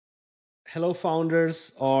Hello,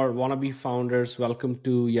 founders or wannabe founders. Welcome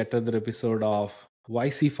to yet another episode of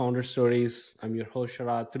YC Founder Stories. I'm your host,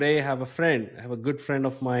 Sharad. Today, I have a friend. I have a good friend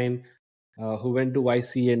of mine who went to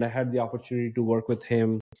YC, and I had the opportunity to work with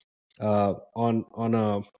him on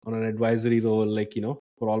an advisory role,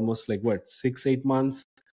 for almost like what 6-8 months.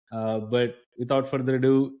 But without further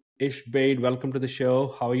ado, Ish Baid, welcome to the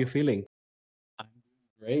show. How are you feeling? I'm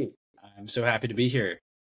great. I'm so happy to be here.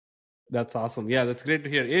 That's awesome. Yeah, that's great to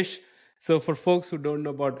hear. Ish. So for folks who don't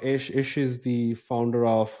know about Ish, Ish is the founder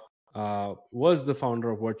of was the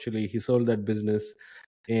founder of Virtually. He sold that business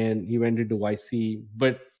and he went into YC.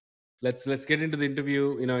 But let's get into the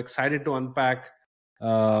interview. Excited to unpack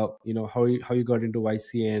how you got into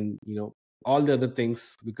YC and all the other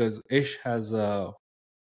things, because Ish has a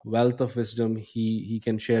wealth of wisdom he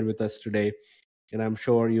can share with us today, and I'm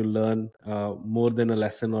sure you'll learn more than a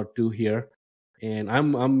lesson or two here. And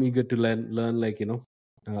I'm eager to learn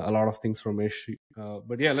a lot of things from Ish.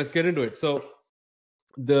 But yeah, let's get into it. So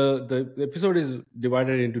the episode is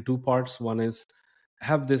divided into two parts. One is I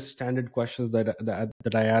have this standard questions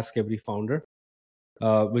that I ask every founder,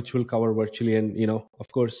 which will cover virtually, and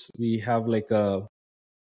of course we have like a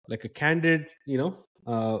candid,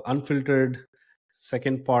 unfiltered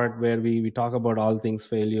second part where we talk about all things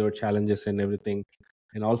failure, challenges, and everything,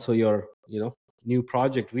 and also your new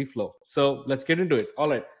project Reflow. So let's get into it. All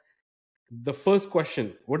right. The first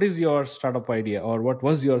question: what is your startup idea, or what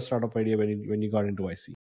was your startup idea when you got into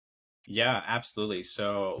YC? Yeah, absolutely.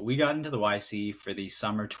 So we got into the YC for the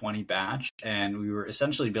summer 20 batch, and we were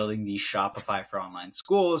essentially building the Shopify for online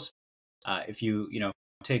schools. If you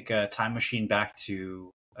take a time machine back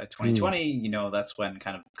to Mm, 2020, that's when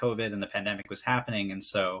kind of COVID and the pandemic was happening. And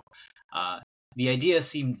so uh, the idea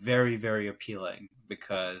seemed very, very appealing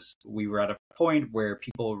because we were at a point where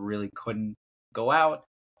people really couldn't go out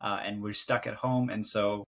and we're stuck at home. And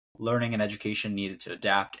so learning and education needed to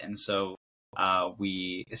adapt. And so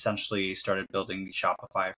we essentially started building the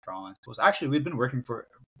Shopify for online schools. Actually, we'd been working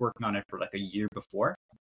on it for like a year before.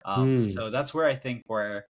 mm, So that's where I think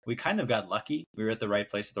where we kind of got lucky. We were at the right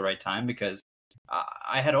place at the right time because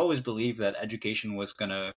I had always believed that education was going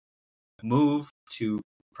to move to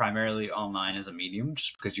primarily online as a medium,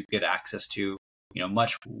 just because you get access to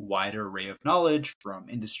much wider array of knowledge from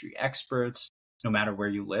industry experts, no matter where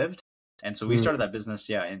you lived. And so we mm, started that business,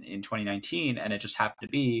 in 2019, and it just happened to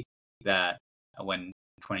be that when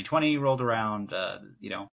 2020 rolled around,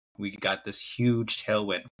 we got this huge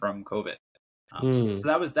tailwind from COVID. So mm.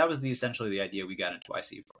 that was essentially the idea we got into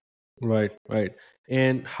IC for. Right, right.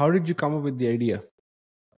 And how did you come up with the idea?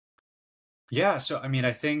 Yeah, so I mean,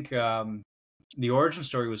 I think the origin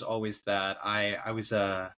story was always that I was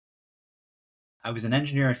an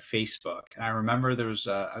engineer at Facebook, and I remember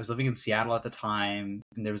I was living in Seattle at the time,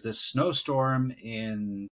 and there was this snowstorm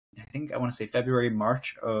in I want to say February,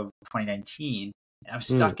 March of 2019, and I was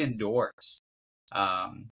Mm, stuck indoors.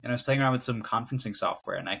 And I was playing around with some conferencing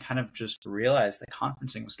software, and I kind of just realized that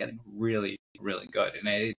conferencing was getting really, really good, and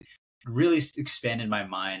it really expanded my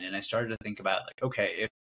mind. And I started to think about like, okay,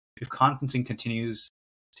 if conferencing continues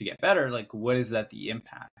to get better, like what is that the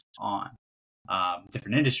impact on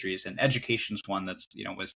different industries? And education is one that's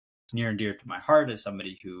was near and dear to my heart as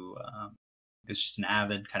somebody who is just an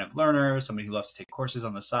avid kind of learner, somebody who loves to take courses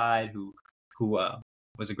on the side, who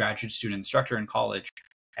was a graduate student instructor in college.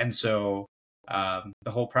 And so the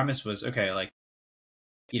whole premise was, okay, like,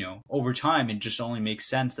 over time, it just only makes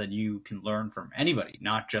sense that you can learn from anybody,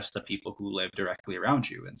 not just the people who live directly around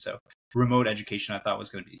you. And so remote education, I thought, was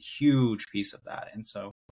going to be a huge piece of that. And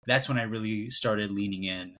so that's when I really started leaning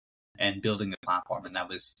in and building the platform. And that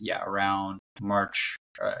was, around March,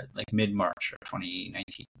 like mid-March of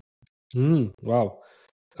 2019. wow.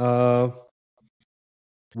 Uh,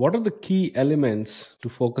 what are the key elements to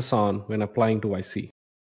focus on when applying to YC?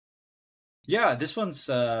 Yeah, this one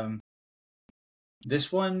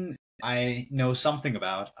I know something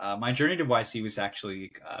about. My journey to YC was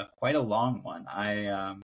actually quite a long one.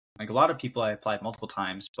 Like a lot of people, I applied multiple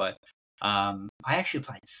times, but I actually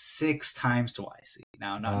applied 6 times to YC.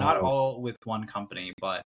 Now, not Wow. all with one company,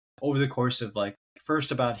 but over the course of like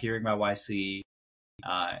first about hearing about YC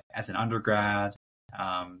as an undergrad. So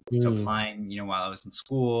Mm, applying, while I was in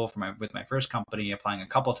school with my first company, applying a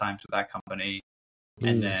couple times with that company,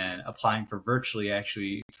 and mm, then applying for virtually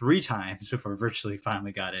actually 3 times before virtually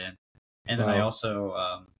finally got in. And then I wow.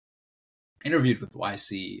 also interviewed with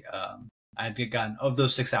YC. I had gotten, of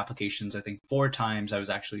those 6 applications, I think 4 times I was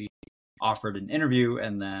actually offered an interview,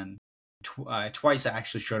 and then twice I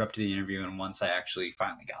actually showed up to the interview, and once I actually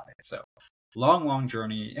finally got it. So long, long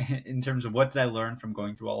journey. In terms of what did I learn from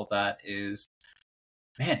going through all of that is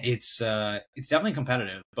Man, it's definitely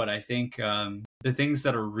competitive, but I think the things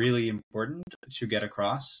that are really important to get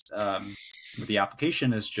across with the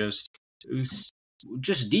application is just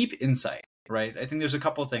deep insight, right? I think there's a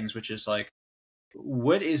couple of things, which is like,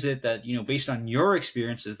 what is it that, based on your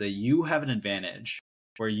experiences, that you have an advantage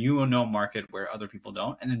where you know market where other people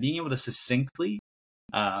don't, and then being able to succinctly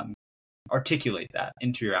um, articulate that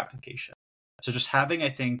into your application. So just having, I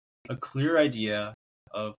think, a clear idea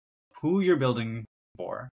of who you're building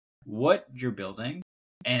for, what you're building,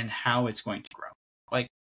 and how it's going to grow. Like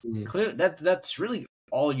Mm, clear that's really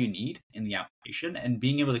all you need in the application, and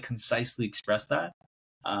being able to concisely express that.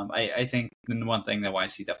 I think the one thing that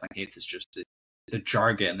YC definitely hates is just the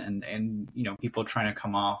jargon and people trying to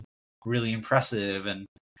come off really impressive and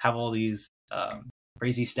have all these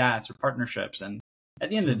crazy stats or partnerships. And at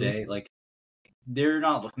the end of the mhm, day, like they're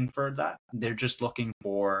not looking for that. They're just looking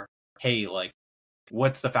for, hey, like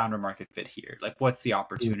what's the founder market fit here? Like what's the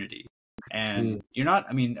mm, opportunity? mm, And you're not,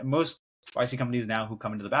 I mean, most YC companies now who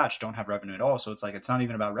come into the batch don't have revenue at all. So it's like it's not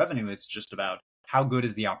even about revenue, it's just about how good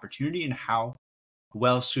is the opportunity and how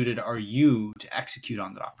well suited are you to execute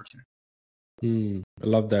on that opportunity. I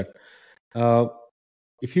love that. Uh,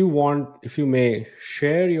 if you may,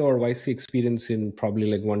 share your YC experience in probably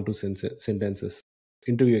like one, two sentences.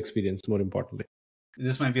 Interview experience, more importantly.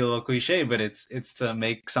 This might be a little cliche, but it's to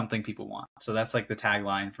make something people want. So that's like the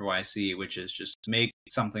tagline for YC, which is just make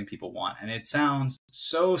something people want. And it sounds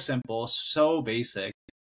so simple, so basic,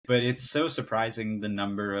 but it's so surprising the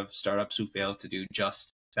number of startups who fail to do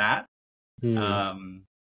just that. Hmm. Um,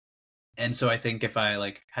 and so I think if I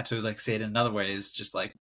like had to like say it in another way, is just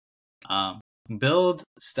like um, build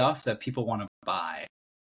stuff that people want to buy.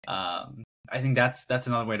 I think that's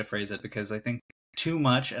another way to phrase it, because I think too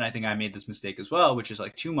much, and I think I made this mistake as well, which is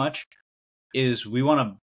like too much is we want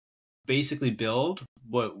to basically build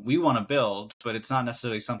what we want to build, but it's not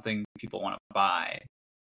necessarily something people want to buy.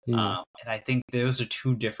 Hmm. And I think those are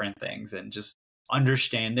two different things, and just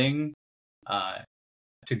understanding uh,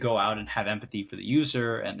 to go out and have empathy for the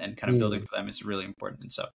user and kind of building Hmm. for them is really important.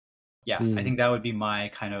 And so, yeah, I Hmm. think that would be my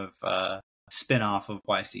kind of spin off of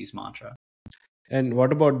YC's mantra. And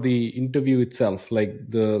what about the interview itself? Like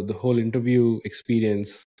the whole interview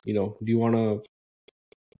experience. Do you want to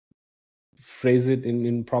phrase it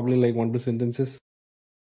in probably like one, two sentences?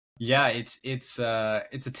 Yeah, it's a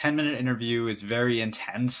 10-minute interview. It's very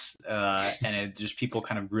intense, and it just people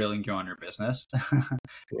kind of grilling you on your business.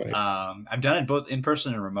 Right. I've done it both in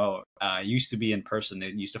person and remote. Used to be in person. They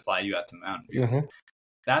used to fly you out to Mountain View. Uh-huh.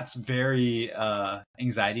 That's very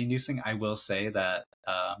anxiety inducing. I will say that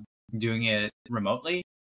doing it remotely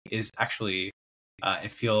is actually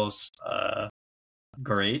it feels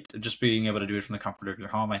great. Just being able to do it from the comfort of your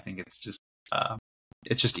home, I think uh,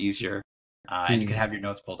 it's just easier, and you can Hmm. have your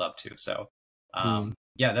notes pulled up too. So Hmm.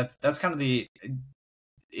 yeah, that's kind of the.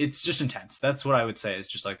 It's just intense. That's what I would say. Is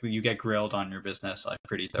just like you get grilled on your business like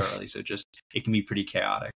pretty thoroughly. So just it can be pretty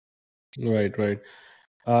chaotic. Right. Right.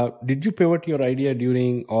 Did you pivot your idea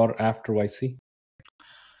during or after YC?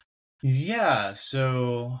 Yeah,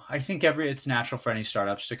 so I think it's natural for any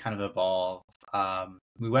startups to kind of evolve.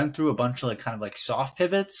 We went through a bunch of like kind of like soft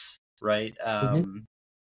pivots, right? Mm-hmm.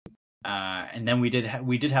 And then we did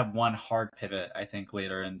have one hard pivot, I think,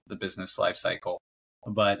 later in the business life cycle.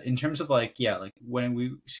 But in terms of like, yeah, like when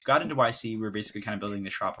we got into YC, we were basically kind of building the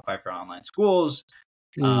Shopify for online schools,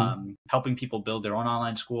 Mm. helping people build their own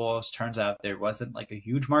online schools. Turns out there wasn't like a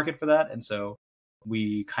huge market for that, and so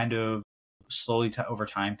we kind of slowly over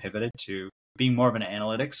time pivoted to being more of an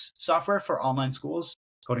analytics software for online schools,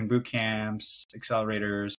 coding boot camps,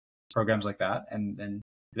 accelerators, programs like that, and then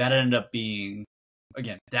that ended up being,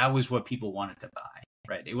 again, that was what people wanted to buy,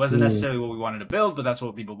 right? It wasn't Mm. necessarily what we wanted to build, but that's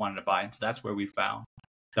what people wanted to buy, and so that's where we found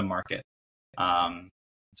the market. Um,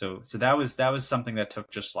 so that was something that took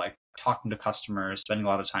just like talking to customers, spending a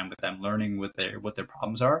lot of time with them, learning what their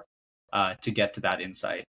problems are, to get to that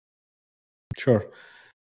insight. Sure.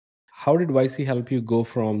 How did YC help you go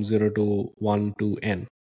from 0 to 1 to N?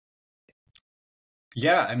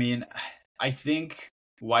 Yeah, I mean, I think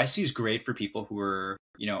YC is great for people who are,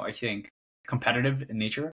 I think competitive in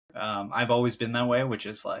nature. I've always been that way, which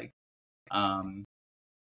is like, um,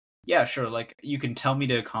 yeah, sure, like you can tell me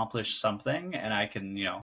to accomplish something, and I can,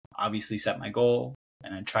 obviously set my goal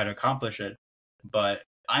and then try to accomplish it. But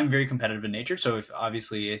I'm very competitive in nature, so if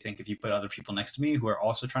obviously I think if you put other people next to me who are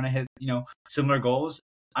also trying to hit, similar goals,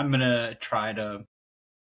 I'm gonna try to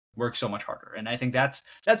work so much harder. And I think that's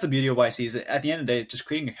the beauty of YC is at the end of the day, it's just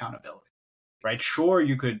creating accountability, right? Sure,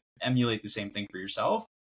 you could emulate the same thing for yourself,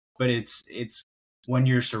 but it's when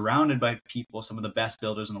you're surrounded by people, some of the best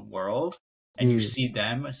builders in the world, and you see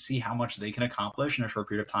how much they can accomplish in a short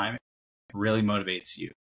period of time, it really motivates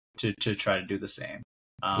you to try to do the same.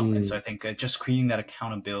 And so I think just creating that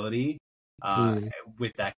accountability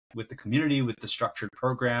with the community, with the structured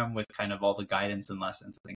program, with kind of all the guidance and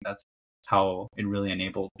lessons, I think that's how it really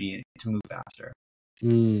enabled me to move faster.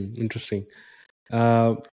 Interesting.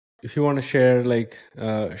 If you want to share,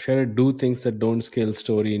 share a do things that don't scale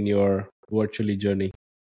story in your virtually journey.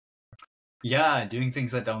 Yeah, doing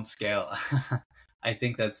things that don't scale. I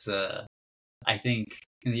think that's I think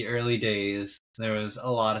in the early days there was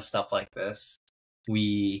a lot of stuff like this.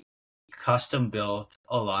 We custom built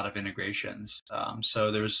a lot of integrations.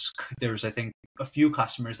 So there was I think a few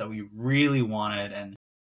customers that we really wanted, and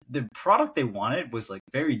the product they wanted was like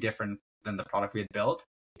very different than the product we had built.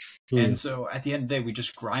 And so at the end of the day, we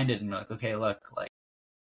just grinded and we're like, okay, look, like,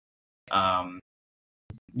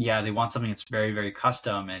 yeah, they want something that's very, very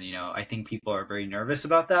custom. And, I think people are very nervous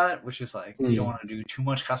about that, which is like, you don't want to do too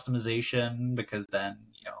much customization because then,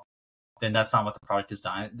 then that's not what the product is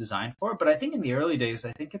designed for. But I think in the early days,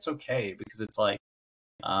 I think it's okay because it's like,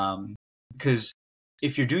 because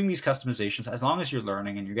if you're doing these customizations, as long as you're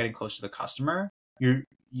learning and you're getting close to the customer,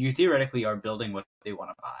 you theoretically are building what they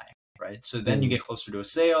want to buy, right? So then you get closer to a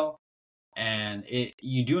sale, and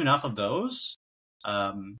you do enough of those,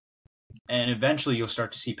 and eventually you'll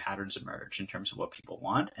start to see patterns emerge in terms of what people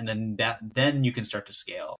want, and then you can start to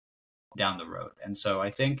scale down the road. And so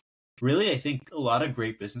I think a lot of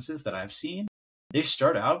great businesses that I've seen, they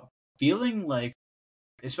start out feeling like,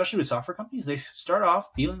 especially with software companies, they start off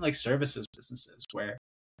feeling like services businesses where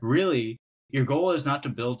really your goal is not to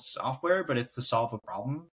build software, but it's to solve a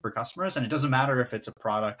problem for customers. And it doesn't matter if it's a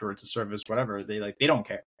product or it's a service, whatever. They don't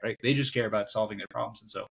care, right? They just care about solving their problems.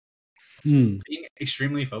 And so being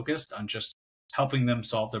extremely focused on just helping them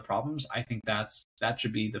solve their problems, I think that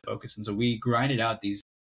should be the focus. And so we grinded out these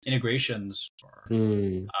integrations or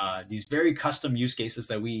these very custom use cases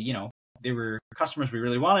that we, they were customers we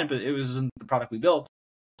really wanted, but it wasn't the product we built.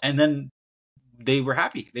 And then they were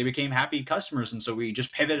happy. They became happy customers. And so we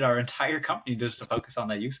just pivoted our entire company just to focus on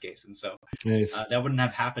that use case. And so that wouldn't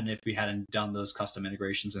have happened if we hadn't done those custom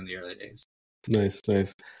integrations in the early days. Nice.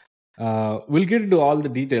 We'll get into all the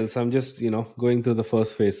details. I'm just, going through the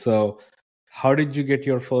first phase. So how did you get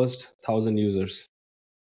your first 1,000 users?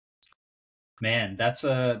 Man, that's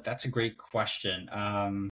a great question.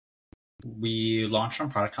 We launched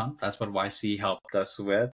on ProductCon. That's what YC helped us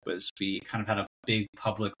with, was we kind of had a big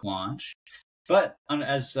public launch. But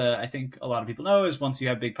as I think a lot of people know, is once you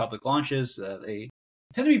have big public launches, they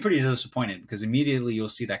tend to be pretty disappointed because immediately you'll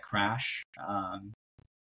see that crash.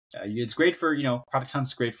 It's great for,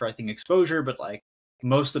 ProductCon's great for, I think, exposure, but like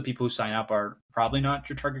most of the people who sign up are probably not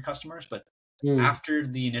your target customers. But after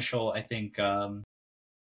the initial, I think,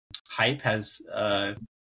 hype has kind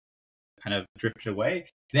of drifted away,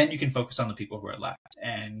 then you can focus on the people who are left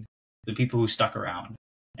and the people who stuck around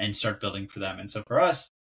and start building for them. And so for us,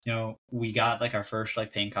 we got like our first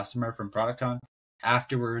like paying customer from ProductCon.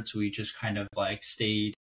 Afterwards, we just kind of like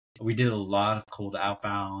stayed. We did a lot of cold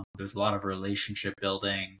outbound. There was a lot of relationship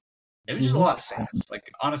building. It was just a lot of sales. Like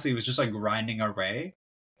honestly, it was just like grinding our way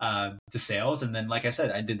to sales. And then, like I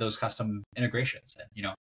said, I did those custom integrations,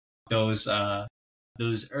 and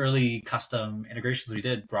those early custom integrations we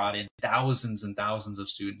did brought in thousands and thousands of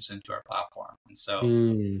students into our platform. And so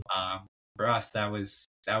for us, that was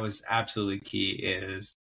absolutely key,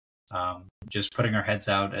 is just putting our heads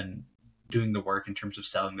out and doing the work in terms of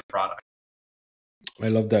selling the product. I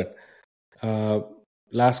love that.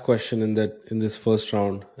 Last question in this first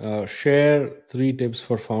round. Share 3 tips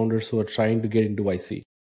for founders who are trying to get into YC.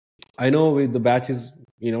 I know the batch is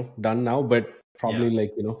done now, but probably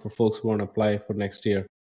for folks who want to apply for next year.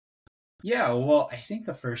 Yeah, well, I think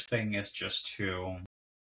the first thing is just to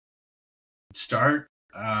start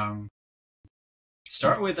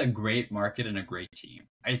with a great market and a great team.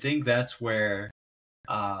 I think that's where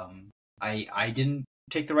I didn't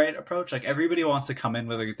take the right approach. Like everybody wants to come in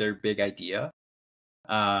with their big idea.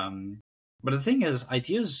 But the thing is,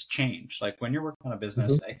 ideas change. Like when you're working on a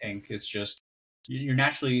business, I think it's just you're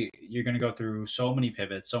going to go through so many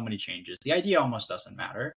pivots, so many changes. The idea almost doesn't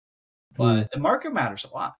matter, but the market matters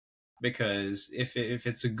a lot, because if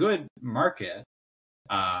it's a good market,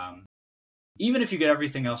 even if you get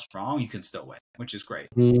everything else wrong, you can still win, which is great.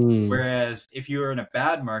 Whereas if you're in a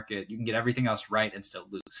bad market, you can get everything else right and still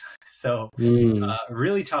lose. So a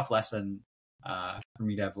really tough lesson for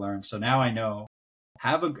me to have learned. So now I know,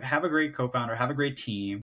 have a great co-founder, have a great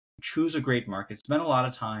team, choose a great market, spend a lot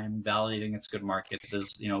of time validating it's a good market,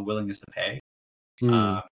 there's willingness to pay,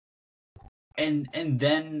 and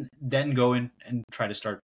then go in and try to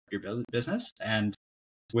start your business. And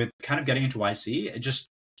with kind of getting into YC, just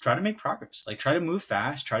try to make progress. Like try to move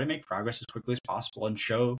fast, try to make progress as quickly as possible, and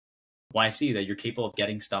show YC that you're capable of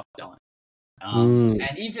getting stuff done. Mm,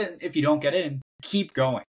 And even if you don't get in, keep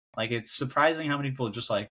going. Like it's surprising how many people just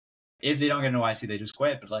like if they don't get into YC, they just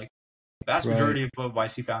quit. But like the vast right, majority of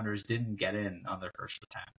YC founders didn't get in on their first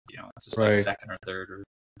attempt. It's just like right, second or third, or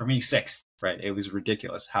for me sixth. Right? It was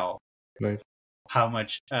ridiculous right. how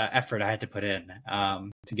much effort I had to put in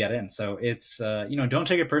to get in. So it's don't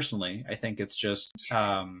take it personally. I think it's just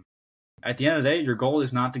at the end of the day, your goal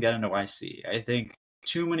is not to get into YC. I think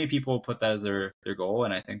too many people put that as their goal,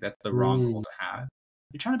 and I think that's the wrong goal Mm, to have.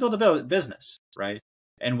 You're trying to build a business, right?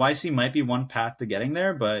 And YC might be one path to getting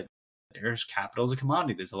there, but there's capital as a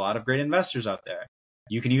commodity. There's a lot of great investors out there.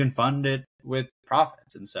 You can even fund it with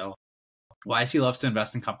profits. And so YC loves to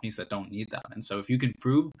invest in companies that don't need them. And so if you can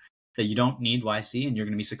prove that you don't need YC and you're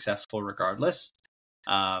going to be successful regardless,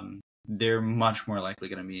 they're much more likely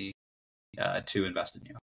going to be to invest in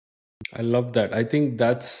you. I love that. I think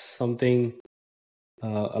that's something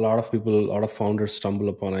a lot of people, a lot of founders stumble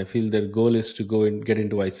upon. I feel their goal is to go and get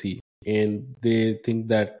into IC, and they think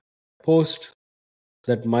that post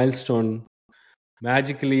that milestone,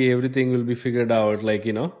 magically everything will be figured out.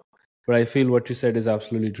 But I feel what you said is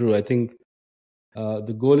absolutely true. I think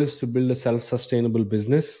the goal is to build a self-sustainable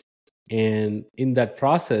business, and in that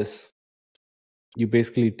process, you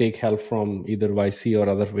basically take help from either YC or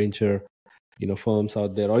other venture firms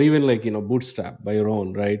out there, or even bootstrap by your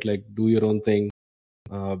own, right? Like do your own thing.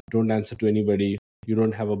 Don't answer to anybody. You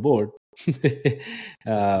don't have a board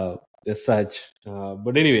uh, as such.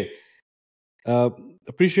 But anyway, uh,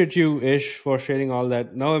 appreciate you, Ish, for sharing all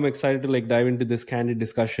that. Now I'm excited to dive into this candid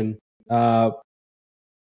discussion. Talk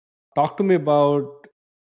to me about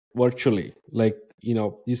virtually.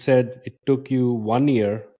 You said it took you 1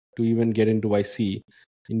 year to even get into YC,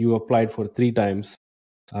 and you applied for 3 times.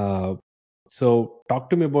 Uh, so talk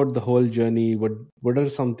to me about the whole journey. What are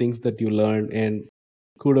some things that you learned? And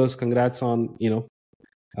kudos, congrats on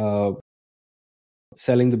uh,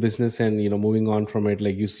 selling the business and moving on from it.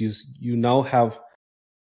 Like you now have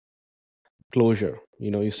closure.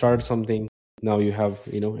 You started something, now you have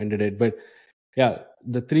ended it. But yeah,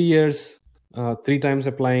 the 3 years, 3 times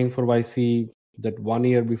applying for YC, that 1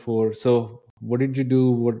 year before. So what did you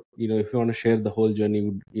do? What if you want to share the whole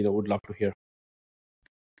journey, would love to hear.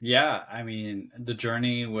 Yeah, I mean, the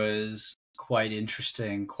journey was quite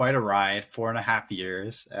interesting, quite a ride, 4.5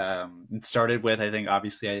 years. It started with, I think,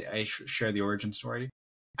 obviously, I share the origin story. Mm,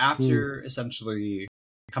 After essentially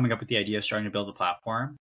coming up with the idea of starting to build a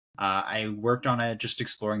platform, I worked on it, just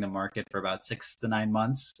exploring the market for about 6 to 9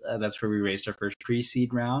 months. That's where we raised our first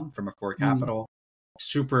pre-seed round from Afford mm, Capital.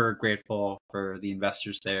 Super grateful for the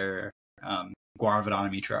investors there. Gaurav and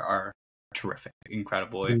Anamitra are terrific,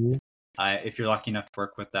 incredible. mm, If you're lucky enough to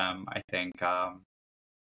work with them, I think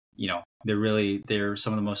they're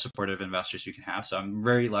some of the most supportive investors you can have. So I'm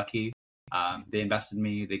very lucky. They invested in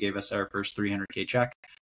me. They gave us our first 300K check,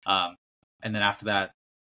 and then after that,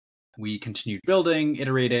 we continued building,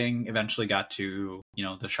 iterating. Eventually, got to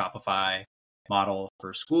the Shopify model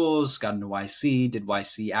for schools. Got into YC. Did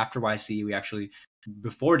YC after YC. We actually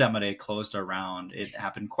before Demo Day closed our round. It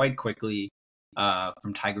happened quite quickly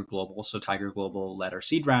from Tiger Global. So Tiger Global led our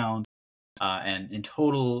seed round. And in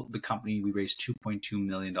total, the company, we raised $2.2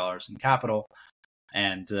 million in capital.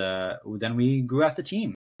 And then we grew out the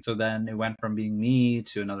team. So then it went from being me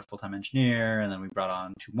to another full-time engineer. And then we brought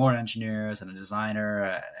on 2 more engineers and a designer,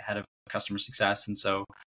 a head of customer success. And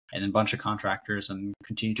then a bunch of contractors, and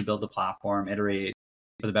continue to build the platform, iterate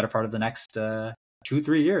for the better part of the next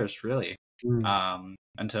 2-3 years, really. mm.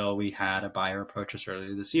 Until we had a buyer approach us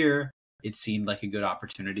earlier this year. It seemed like a good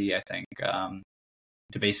opportunity, I think,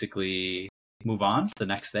 to basically move on to the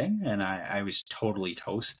next thing. And I was totally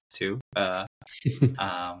toast too.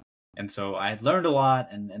 And so I learned a lot,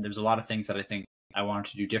 and there's a lot of things that I think I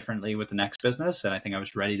wanted to do differently with the next business. And I think I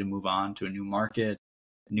was ready to move on to a new market,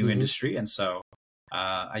 new Mhm. industry. And so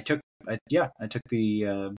I took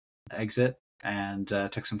the exit and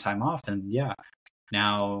took some time off. And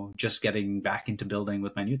now just getting back into building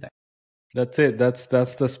with my new thing. That's it. That's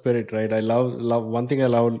the spirit, right? I love one thing I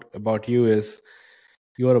love about you is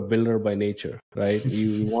you are a builder by nature, right?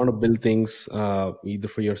 You want to build things either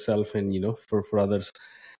for yourself and for others.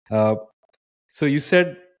 Uh, so you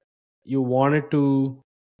said you wanted to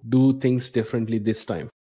do things differently this time,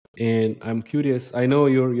 and I'm curious. I know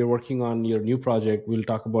you're working on your new project. We'll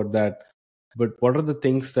talk about that. But what are the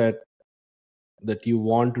things that you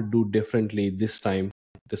want to do differently this time,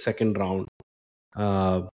 the second round,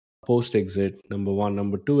 uh, post exit? Number one.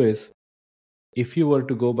 Number two is, if you were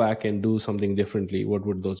to go back and do something differently, what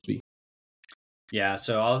would those be? Yeah,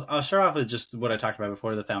 so I'll start off with just what I talked about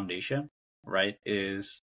before. The foundation, right,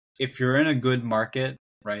 is if you're in a good market,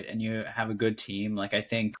 right, and you have a good team, like I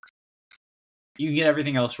think you can get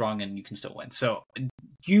everything else wrong and you can still win. So a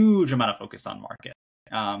huge amount of focus on market.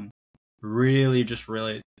 Um,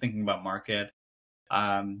 really thinking about market.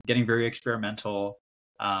 Getting very experimental.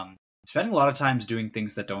 Spending a lot of times doing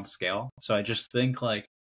things that don't scale. So I just think like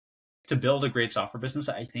to build a great software business,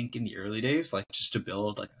 I think in the early days, like just to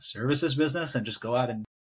build like a services business and just go out and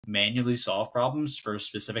manually solve problems for a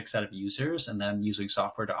specific set of users and then using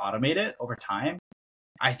software to automate it over time.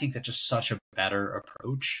 I think that's just such a better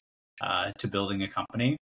approach to building a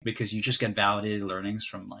company because you just get validated learnings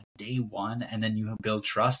from like day one and then you build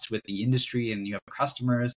trust with the industry and you have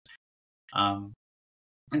customers. Um,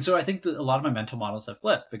 and so I think that a lot of my mental models have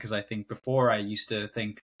flipped because I think before I used to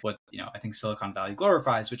think what, I think Silicon Valley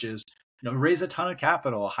glorifies, which is, raise a ton of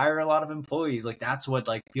capital, hire a lot of employees. Like that's what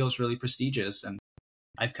like feels really prestigious. And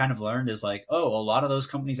I've kind of learned is like, oh, a lot of those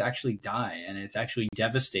companies actually die and it's actually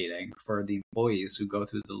devastating for the employees who go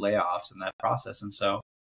through the layoffs and that process. And so,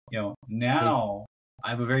 Right. now I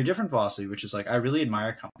have a very different philosophy, which is like I really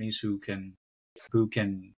admire companies who can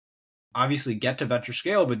obviously get to venture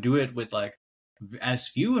scale, but do it with like as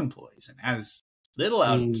few employees and as little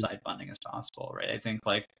Mm, outside funding as possible, right? I think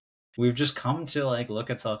like we've just come to like look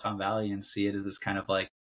at Silicon Valley and see it as this kind of like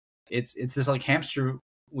it's this like hamster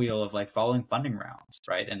wheel of like following funding rounds,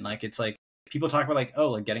 right? And like it's like people talk about like, oh,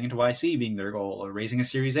 like getting into YC being their goal or raising a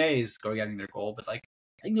Series A is go getting their goal, but like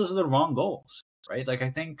I think those are the wrong goals, right? Like I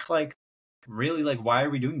think like really like why are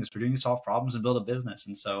we doing this? We're doing to solve problems and build a business.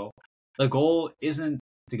 And so the goal isn't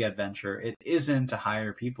to get venture. It isn't to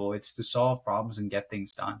hire people. It's to solve problems and get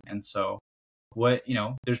things done. And so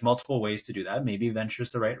there's multiple ways to do that. Maybe venture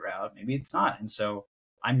is the right route, maybe it's not. And so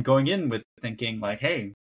I'm going in with thinking like,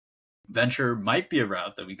 hey, venture might be a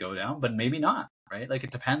route that we go down, but maybe not, right? Like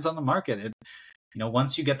it depends on the market.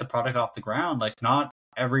 Once you get the product off the ground, like not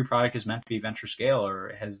every product is meant to be venture scale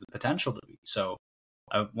or has the potential to be. So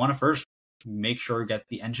I want to first make sure get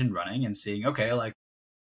the engine running and seeing, okay, like,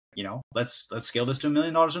 let's scale this to $1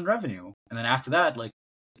 million in revenue. And then after that, like,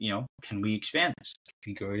 can we expand this?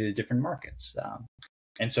 Can we go to different markets?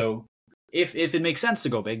 And so if it makes sense to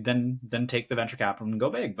go big, then take the venture capital and go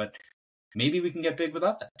big. But maybe we can get big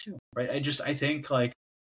without that too, right? I think like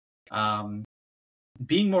um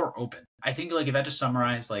being more open. I think like if I had to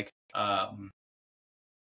summarize like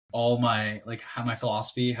all my like how my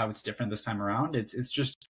philosophy, how it's different this time around, it's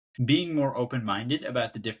just being more open minded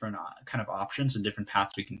about the different kind of options and different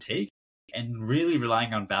paths we can take, and really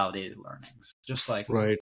relying on validated learnings.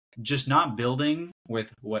 right. Just not building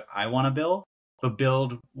with what I want to build, but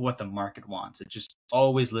build what the market wants. It's just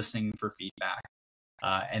always listening for feedback,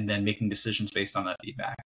 and then making decisions based on that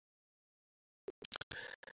feedback.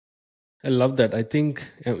 I love that. I think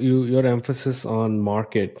your emphasis on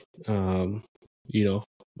market, you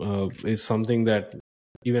know, is something that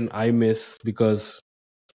even I miss because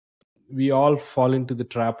we all fall into the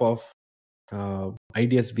trap of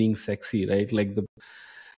ideas being sexy, right? Like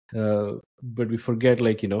but we forget,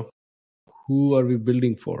 like, who are we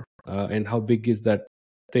building for, and how big is that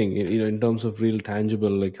thing? In terms of real tangible,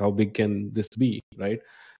 like how big can this be, right?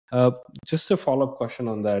 Uh, just a follow up question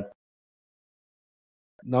on that.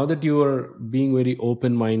 Now that you are being very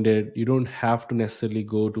open minded, you don't have to necessarily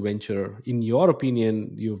go to venture. In your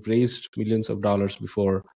opinion, you've raised millions of dollars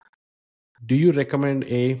before. Do you recommend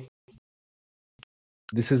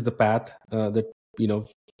this is the path that you know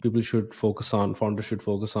people should focus on, founders should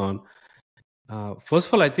focus on? First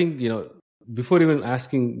of all, I think, before even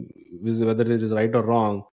asking whether it is right or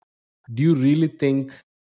wrong, do you really think,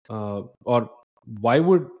 or why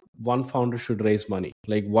would one founder should raise money?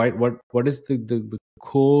 Like, why? What is the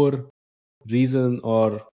core reason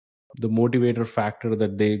or the motivator factor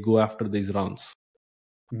that they go after these rounds?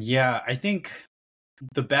 Yeah, I think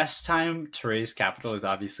the best time to raise capital is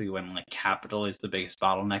obviously when like capital is the biggest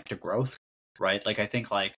bottleneck to growth, right? Like I think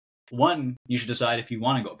like one, you should decide if you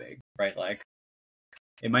want to go big, right? Like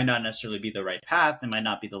it might not necessarily be the right path, it might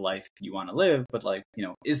not be the life you want to live, but like,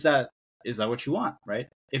 is that what you want, right?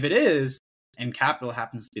 If it is, and capital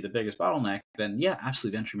happens to be the biggest bottleneck, then yeah,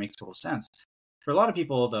 absolutely venture makes total sense. For a lot of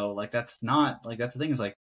people though, like that's not like that's the thing is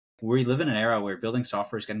like we live in an era where building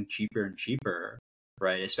software is getting cheaper and cheaper,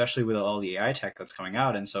 right? Especially with all the AI tech that's coming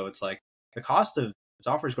out. And so it's like the cost of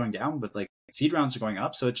software is going down, but like seed rounds are going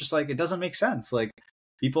up. So it's just like it doesn't make sense. Like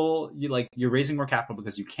you're raising more capital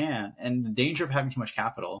because you can. And the danger of having too much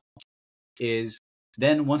capital is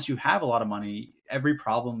then once you have a lot of money, every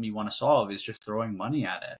problem you want to solve is just throwing money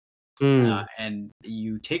at it. And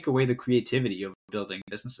you take away the creativity of building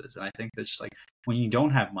businesses. And I think that's just like when you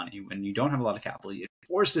don't have money, when you don't have a lot of capital, it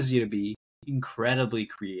forces you to be incredibly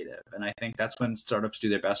creative. And I think that's when startups do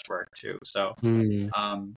their best work too. So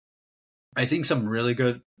I think some really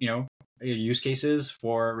good, use cases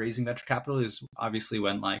for raising venture capital is obviously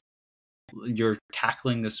when like you're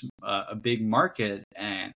tackling this a big market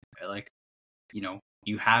and like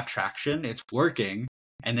you have traction, it's working,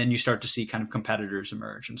 and then you start to see kind of competitors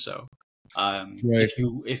emerge. And so Right.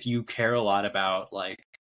 if you care a lot about like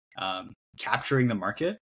capturing the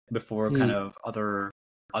market before kind of other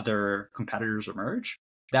competitors emerge,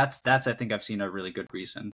 that's I think I've seen a really good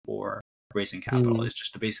reason for raising capital is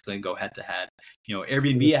just to basically go head to head.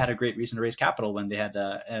 Airbnb had a great reason to raise capital when they had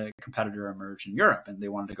a competitor emerge in Europe and they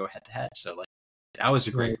wanted to go head to head. So like that was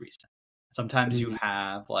a great reason. Sometimes you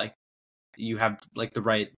have the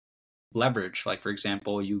right leverage. Like for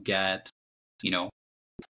example, you get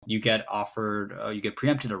offered, you get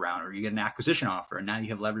preempted around, or you get an acquisition offer, and now you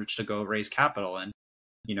have leverage to go raise capital, and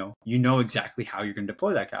exactly how you're going to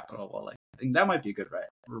deploy that capital. Well, like I think that might be a good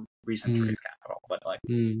reason to raise capital. But like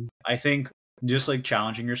I think just like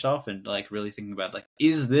challenging yourself and like really thinking about like,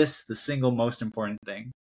 is this the single most important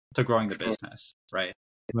thing to growing the business, right?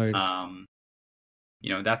 Right.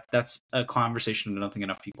 That's a conversation I don't think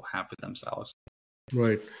enough people have with themselves.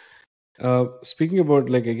 Right. Speaking about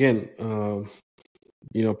like again,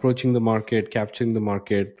 approaching the market, capturing the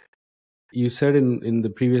market. You said in the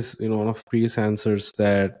previous, one of the previous answers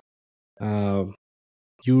that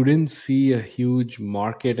you didn't see a huge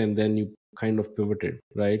market and then you kind of pivoted,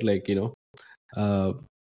 right? Like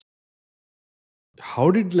how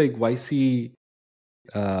did like YC?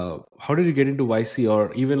 How did you get into YC,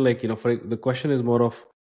 or even like for the question is more of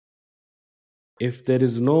if there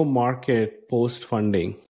is no market post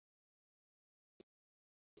funding,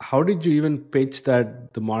 how did you even pitch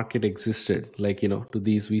that the market existed, like to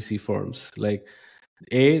these VC firms? Like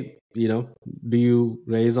do you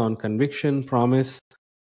raise on conviction, promise,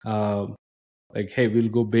 like hey, we'll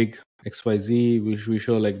go big XYZ, we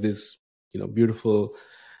show like this beautiful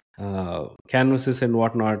canvases and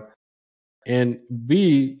whatnot, and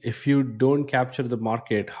B, if you don't capture the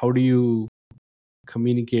market, how do you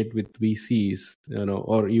communicate with VCs,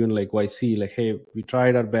 or even like YC, like hey, we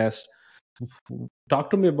tried our best. Talk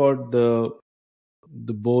to me about the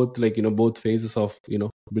both, like both phases of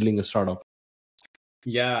building a startup.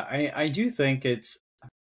 Yeah, I do think it's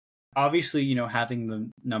obviously having the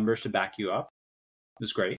numbers to back you up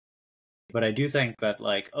is great, but I do think that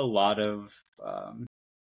like a lot of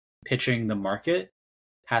pitching the market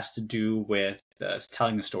has to do with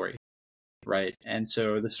telling the story, right? And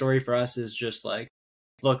so the story for us is just like,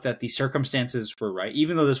 look, that the circumstances were right,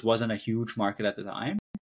 even though this wasn't a huge market at the time.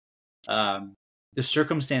 The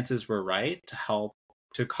circumstances were right to help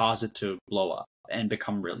to cause it to blow up and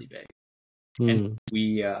become really big. And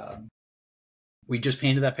we just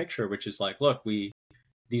painted that picture, which is like, look,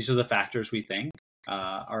 these are the factors we think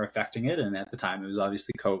are affecting it. And at the time, it was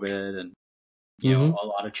obviously COVID and a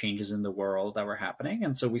lot of changes in the world that were happening.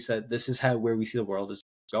 And so we said, this is where we see the world is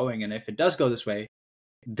going. And if it does go this way,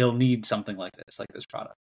 they'll need something like this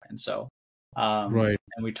product. And so, Right.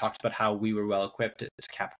 and we talked about how we were well equipped to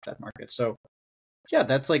capture that market. So yeah,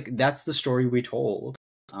 that's the story we told.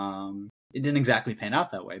 It didn't exactly pan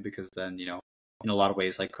out that way because then, in a lot of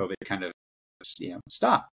ways, like COVID kind of,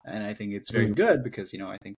 stopped. And I think it's very good because,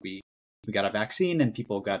 I think we got a vaccine and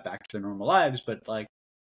people got back to their normal lives, but like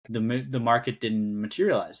the market didn't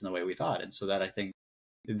materialize in the way we thought. And so that I think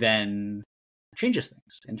then changes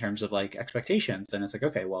things in terms of like expectations. Then it's like,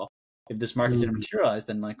 okay, well, if this market didn't materialize,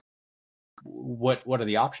 then like what are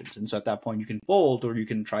the options? And so at that point you can fold or you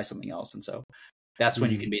can try something else. And so that's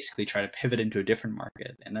when you can basically try to pivot into a different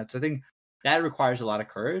market. And that's, I think that requires a lot of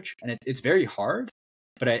courage, and it's very hard,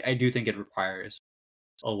 but I do think it requires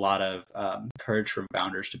a lot of courage from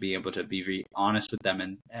founders to be able to be very honest with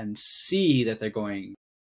them and see that they're going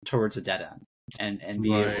towards a dead end and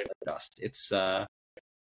be able to adjust. It's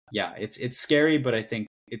it's scary, but I think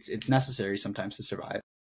it's necessary sometimes to survive.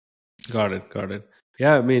 Got it.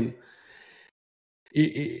 Yeah, I mean,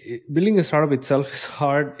 building a startup itself is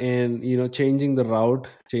hard, and changing the route,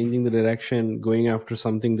 changing the direction, going after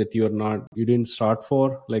something that you didn't start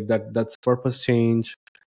for, like that's purpose change.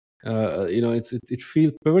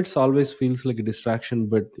 Pivots always feels like a distraction,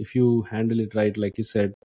 but if you handle it right, like you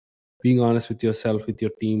said, being honest with yourself, with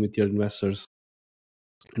your team, with your investors,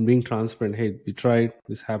 and being transparent, hey, we tried,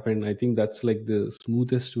 this happened, I think that's like the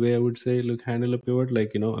smoothest way, I would say, like handle a pivot.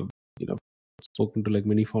 Like I've spoken to like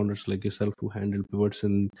many founders like yourself who handle pivots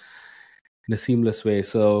in a seamless way.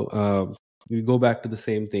 So we go back to the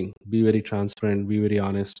same thing: be very transparent, be very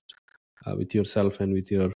honest, with yourself and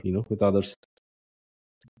with your, with others.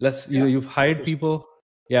 Let's, Yeah. you've hired people.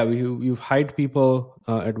 Yeah, you've hired people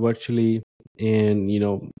at Virtually, and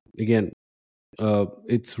again,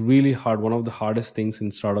 it's really hard. One of the hardest things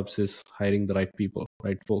in startups is hiring the right people,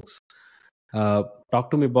 right folks. uh,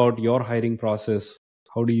 Talk to me about your hiring process.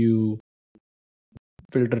 How do you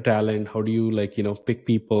filter talent? How do you, like, pick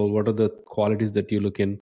people? What are the qualities that you look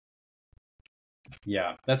in?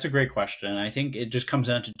 Yeah, that's a great question. I think it just comes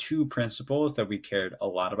down to two principles that we cared a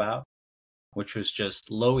lot about, which was just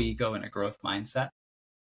low ego and a growth mindset.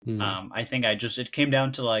 Mm. I think it came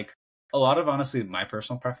down to like a lot of honestly my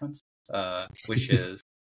personal preference, which is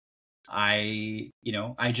I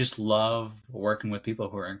just love working with people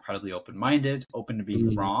who are incredibly open minded, open to being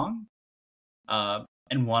Mm, wrong,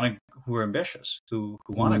 and who are ambitious, who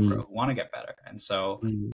want to mm, grow, who want to get better. And so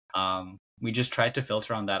mm, we just tried to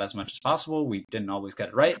filter on that as much as possible. We didn't always get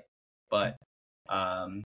it right, but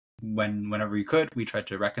um, whenever we could, we tried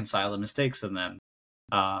to reconcile the mistakes and then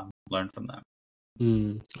learn from them.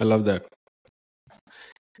 I love that.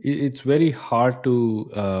 It's very hard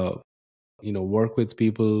to work with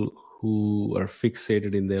people who are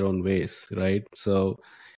fixated in their own ways, right? So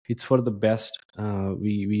it's for the best.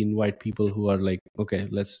 We invite people who are like, okay,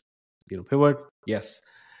 let's pivot. Yes,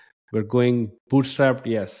 we're going bootstrapped.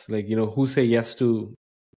 Yes, like, who say yes to,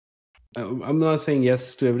 I'm not saying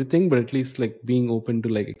yes to everything, but at least like being open to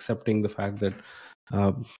like accepting the fact that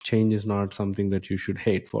change is not something that you should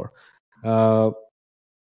hate for. uh,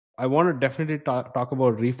 I want to definitely talk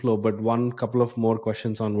about reflow, but one couple of more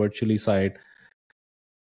questions on Virtually side.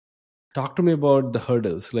 Talk to me about the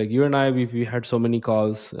hurdles. Like, you and I, we had so many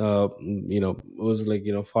calls. It was like,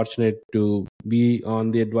 fortunate to be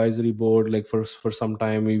on the advisory board. Like, for some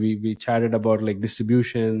time, we chatted about like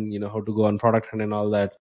distribution, how to go on product hunt and all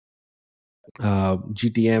that,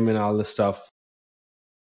 GTM and all the stuff.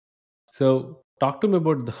 So talk to me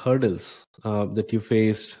about the hurdles that you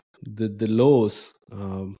faced, the lows.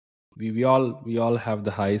 We all have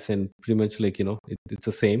the highs, and pretty much like, it's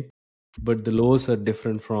the same, but the lows are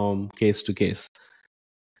different from case to case.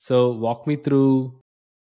 So walk me through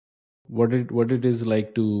what it is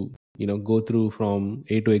like to go through from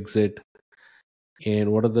A to exit,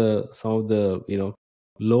 and what are the some of the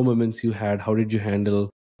low moments you had. How did you handle,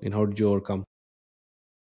 and how did you overcome?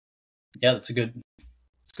 Yeah, that's a good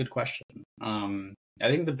question. I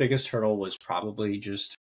think the biggest hurdle was probably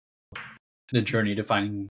just the journey to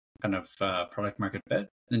finding kind of product market fit,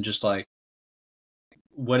 and just like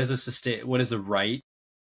what is what is the right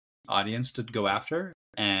audience to go after,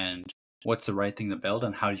 and what's the right thing to build,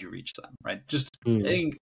 and how do you reach them, right? Just I Mm,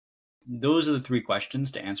 think those are the three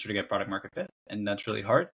questions to answer to get product market fit, and that's really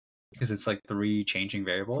hard because it's like three changing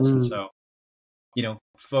variables. And mm, so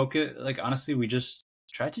focus, like honestly, we just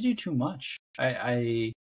tried to do too much.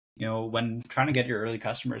 I when trying to get your early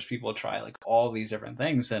customers, people try like all these different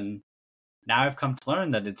things, and now I've come to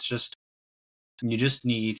learn that you just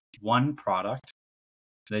need one product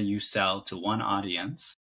that you sell to one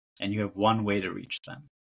audience, and you have one way to reach them.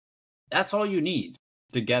 That's all you need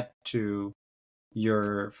to get to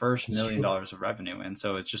your first $1 that's million true. of revenue. And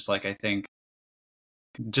so it's just like, I think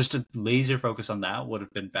just a laser focus on that would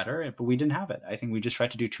have been better, but we didn't have it. I think we just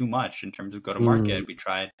tried to do too much in terms of go to Mm, market. We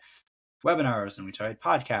tried webinars, and we tried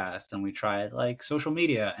podcasts, and we tried like social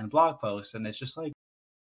media and blog posts. And it's just like,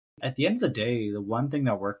 at the end of the day, the one thing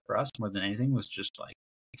that worked for us more than anything was just like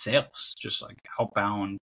sales, just like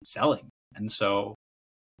outbound selling. And so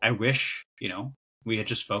I wish, we had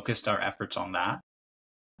just focused our efforts on that,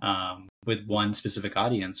 with one specific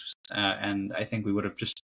audience. And I think we would have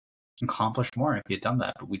just accomplished more if we had done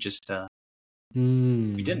that, but we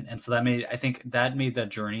mm. didn't. And so I think that made that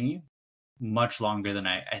journey much longer than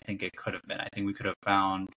I think it could have been. I think we could have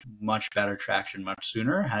found much better traction much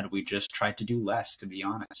sooner had we just tried to do less, to be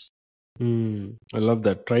honest. I love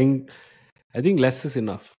that. Trying, I think less is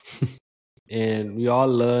enough. And we all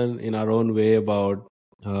learn in our own way about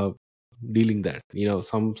uh, dealing that.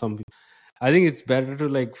 Some. I think it's better to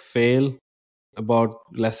like fail about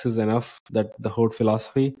less is enough. That the whole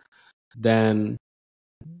philosophy than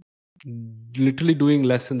literally doing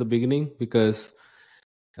less in the beginning, because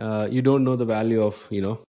you don't know the value of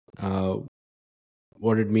uh,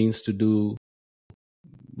 what it means to do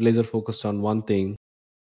laser focused on one thing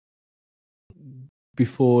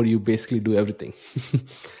before you basically do everything.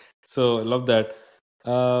 So I love that.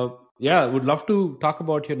 uh, yeah, would love to talk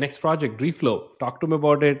about your next project, Reflow. Talk to me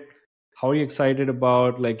about it. How are you excited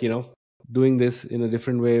about, like, doing this in a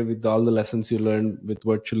different way with all the lessons you learned with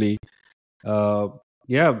Virtually? uh,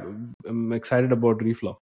 yeah, I'm excited about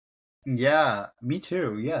Reflow. Yeah, me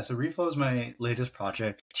too. Yeah, so Reflow is my latest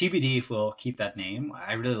project. TBD if we'll keep that name.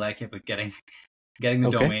 I really like it, but getting the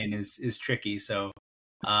Okay. domain is tricky. So,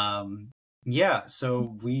 um, yeah,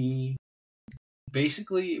 so we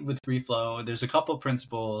basically with Reflow, there's a couple of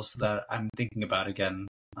principles that I'm thinking about again,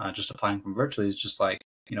 just applying from virtually is just like,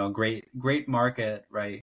 great market,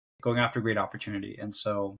 right? Going after great opportunity. And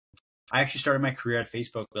so I actually started my career at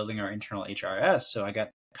Facebook building our internal HRS. So I got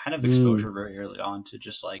kind of Mm, exposure very early on to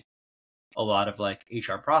just like a lot of like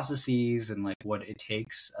HR processes and like what it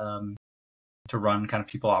takes to run kind of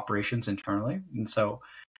people operations internally. And so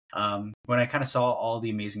when I kind of saw all the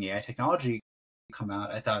amazing AI technology come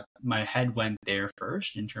out, I thought my head went there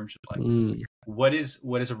first in terms of like mm, what is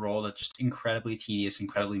a role that's just incredibly tedious,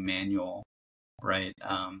 incredibly manual, right?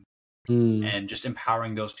 mm, And just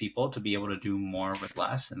empowering those people to be able to do more with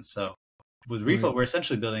less. And so with right. Reflow, we're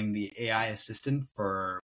essentially building the AI assistant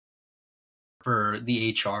for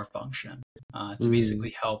the HR function to Mm,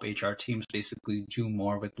 basically help HR teams basically do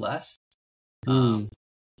more with less. Um, mm.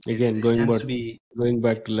 it, Again, it tends to be going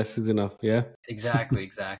back to less is enough. Yeah. exactly.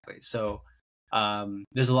 So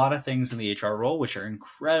there's a lot of things in the HR role which are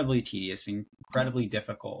incredibly tedious, incredibly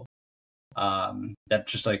difficult. That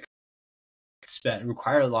just like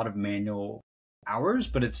require a lot of manual hours,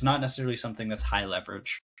 but it's not necessarily something that's high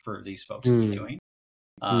leverage for these folks to be Mm, doing.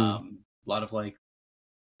 mm, A lot of like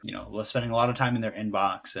spending a lot of time in their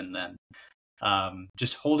inbox and then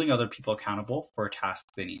just holding other people accountable for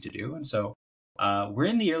tasks they need to do. And so we're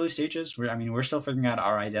in the early stages. We're still figuring out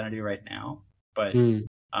our identity right now, but mm.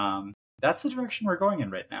 um, that's the direction we're going in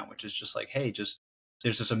right now, which is just like, hey, just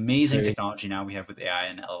there's this amazing Exciting. technology now we have with AI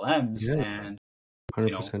and LLMs, Yeah. and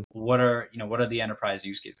 100%. what are the enterprise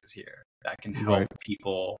use cases here that can help Right.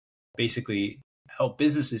 people basically help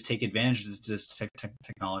businesses take advantage of this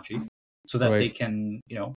technology so that they Right. can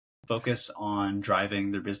focus on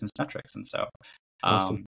driving their business metrics. And so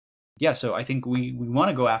Awesome. um, yeah, so I think we want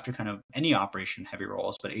to go after kind of any operation heavy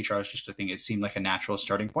roles, but HR is just a thing. It seemed like a natural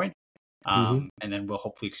starting point. Mm-hmm. And then we'll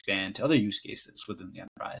hopefully expand to other use cases within the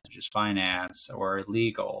enterprise, such as finance or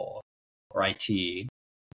legal or IT.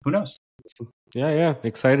 Who knows? Yeah, yeah.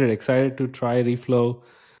 Excited to try Reflow.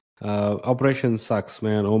 Operation sucks,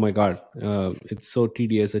 man. Oh my god, it's so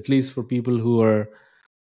tedious. At least for people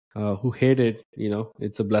who hate it,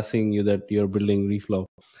 it's a blessing you that you're building Reflow.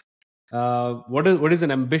 What is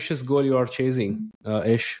an ambitious goal you are chasing,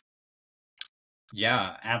 Ish?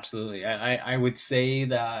 Yeah, absolutely. I would say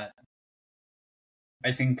that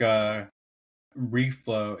I think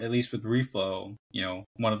reflow, at least with reflow,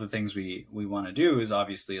 one of the things we want to do is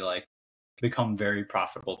obviously like become very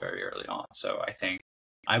profitable very early on. So I think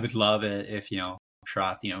I would love it if,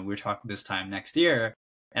 Shrath, we're talking this time next year,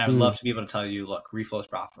 and I would Hmm. love to be able to tell you, look, reflow is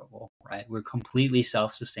profitable, right? We're completely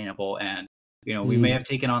self-sustainable, and we may Hmm. have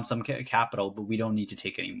taken on some capital, but we don't need to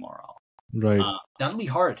take any more on. Right. That'll be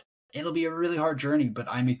hard. It'll be a really hard journey, but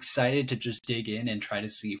I'm excited to just dig in and try to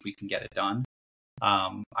see if we can get it done.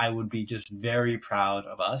 I would be just very proud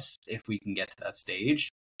of us if we can get to that stage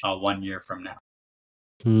 1 year from now.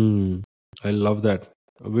 Hmm. I love that.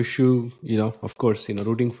 I wish you, of course,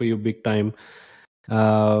 rooting for you big time.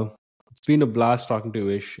 Uh, it's been a blast talking to you,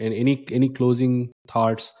 Ish. And any closing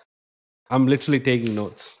thoughts? I'm literally taking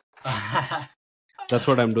notes. I That's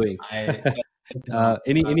what I'm doing. good to know.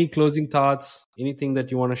 Any closing thoughts? Anything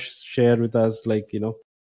that you want to share with us?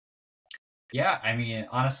 Yeah,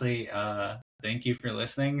 honestly, thank you for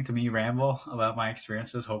listening to me ramble about my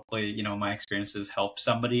experiences. Hopefully, my experiences help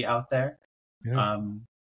somebody out there. Yeah. Um,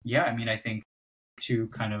 yeah, I think to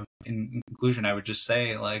kind of in conclusion, I would just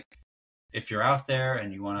say like if you're out there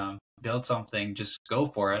and you want to build something, just go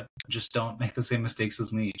for it. Just don't make the same mistakes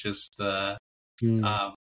as me. Just Hmm.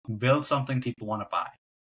 um, build something people want to buy.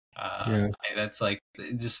 Yeah. That's like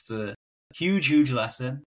just a huge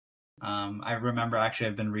lesson. I remember actually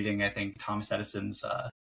I've been reading I think Thomas Edison's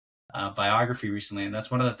biography recently, and that's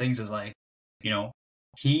one of the things is like, you know,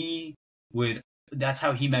 he would that's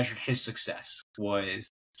how he measured his success was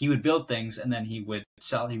he would build things and then he would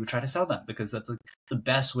try to sell them because that's like the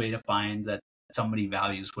best way to find that somebody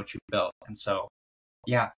values what you built. And so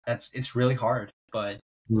yeah, it's really hard, but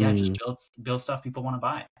yeah, just Hmm. build stuff people want to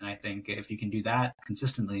buy. And I think if you can do that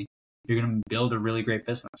consistently, you're going to build a really great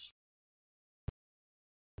business.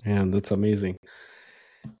 Man, that's amazing.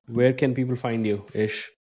 Where can people find you, Ish?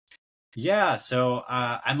 Yeah, so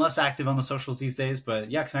I'm less active on the socials these days,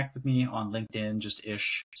 but yeah, connect with me on LinkedIn, just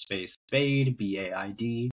ish space Baid, Baid,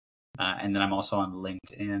 and then I'm also on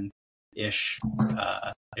LinkedIn, ish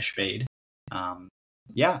Baid. Um,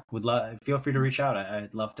 yeah, would love. Feel free to reach out.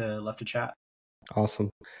 I'd love to chat. Awesome.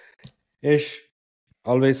 Ish,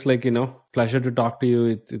 always like, pleasure to talk to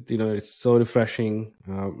you. It's so refreshing.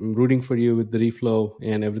 I'm rooting for you with the reflow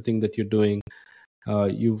and everything that you're doing.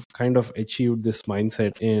 You've kind of achieved this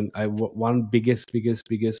mindset, and one biggest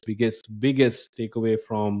takeaway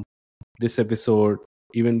from this episode,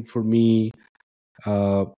 even for me,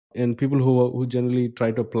 uh, and people who generally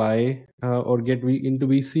try to apply or get into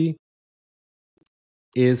VC,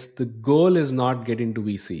 is the goal is not getting to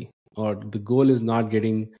VC, or the goal is not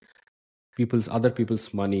getting other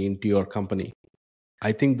people's money into your company.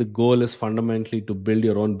 I think the goal is fundamentally to build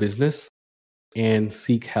your own business and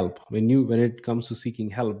seek help. When it comes to seeking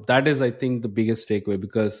help, that is, I think, the biggest takeaway,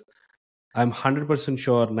 because I'm 100%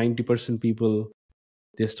 sure 90% people,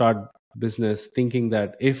 they start business thinking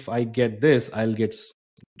that if I get this, I'll get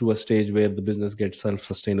to a stage where the business gets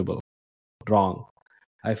self-sustainable. Wrong.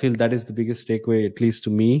 I feel that is the biggest takeaway, at least to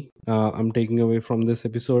me. I'm taking away from this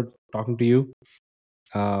episode, talking to you.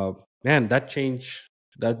 Man,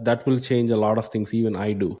 that will change a lot of things. Even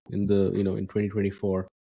I do in in 2024.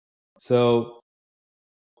 So,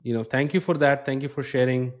 thank you for that. Thank you for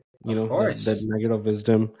sharing, Of that course. nugget of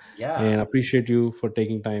wisdom, Yeah. and appreciate you for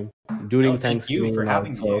taking time No, during thank you Thanksgiving for and all.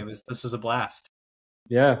 having me. So This was a blast.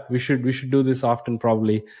 yeah, we should do this often,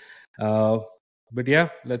 probably. Uh, but yeah,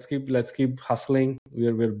 let's keep hustling.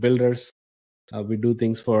 We're builders. We do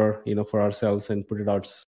things for ourselves and put it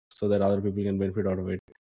out so that other people can benefit out of it.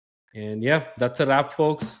 And yeah, that's a wrap,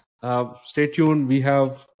 folks. Stay tuned. We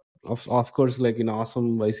have, of course, like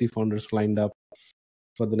awesome YC founders lined up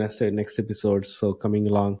for the next episodes, so coming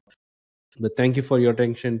along. But thank you for your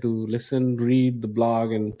attention to listen, read the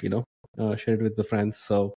blog, and share it with the friends.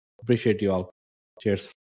 So appreciate you all. Cheers.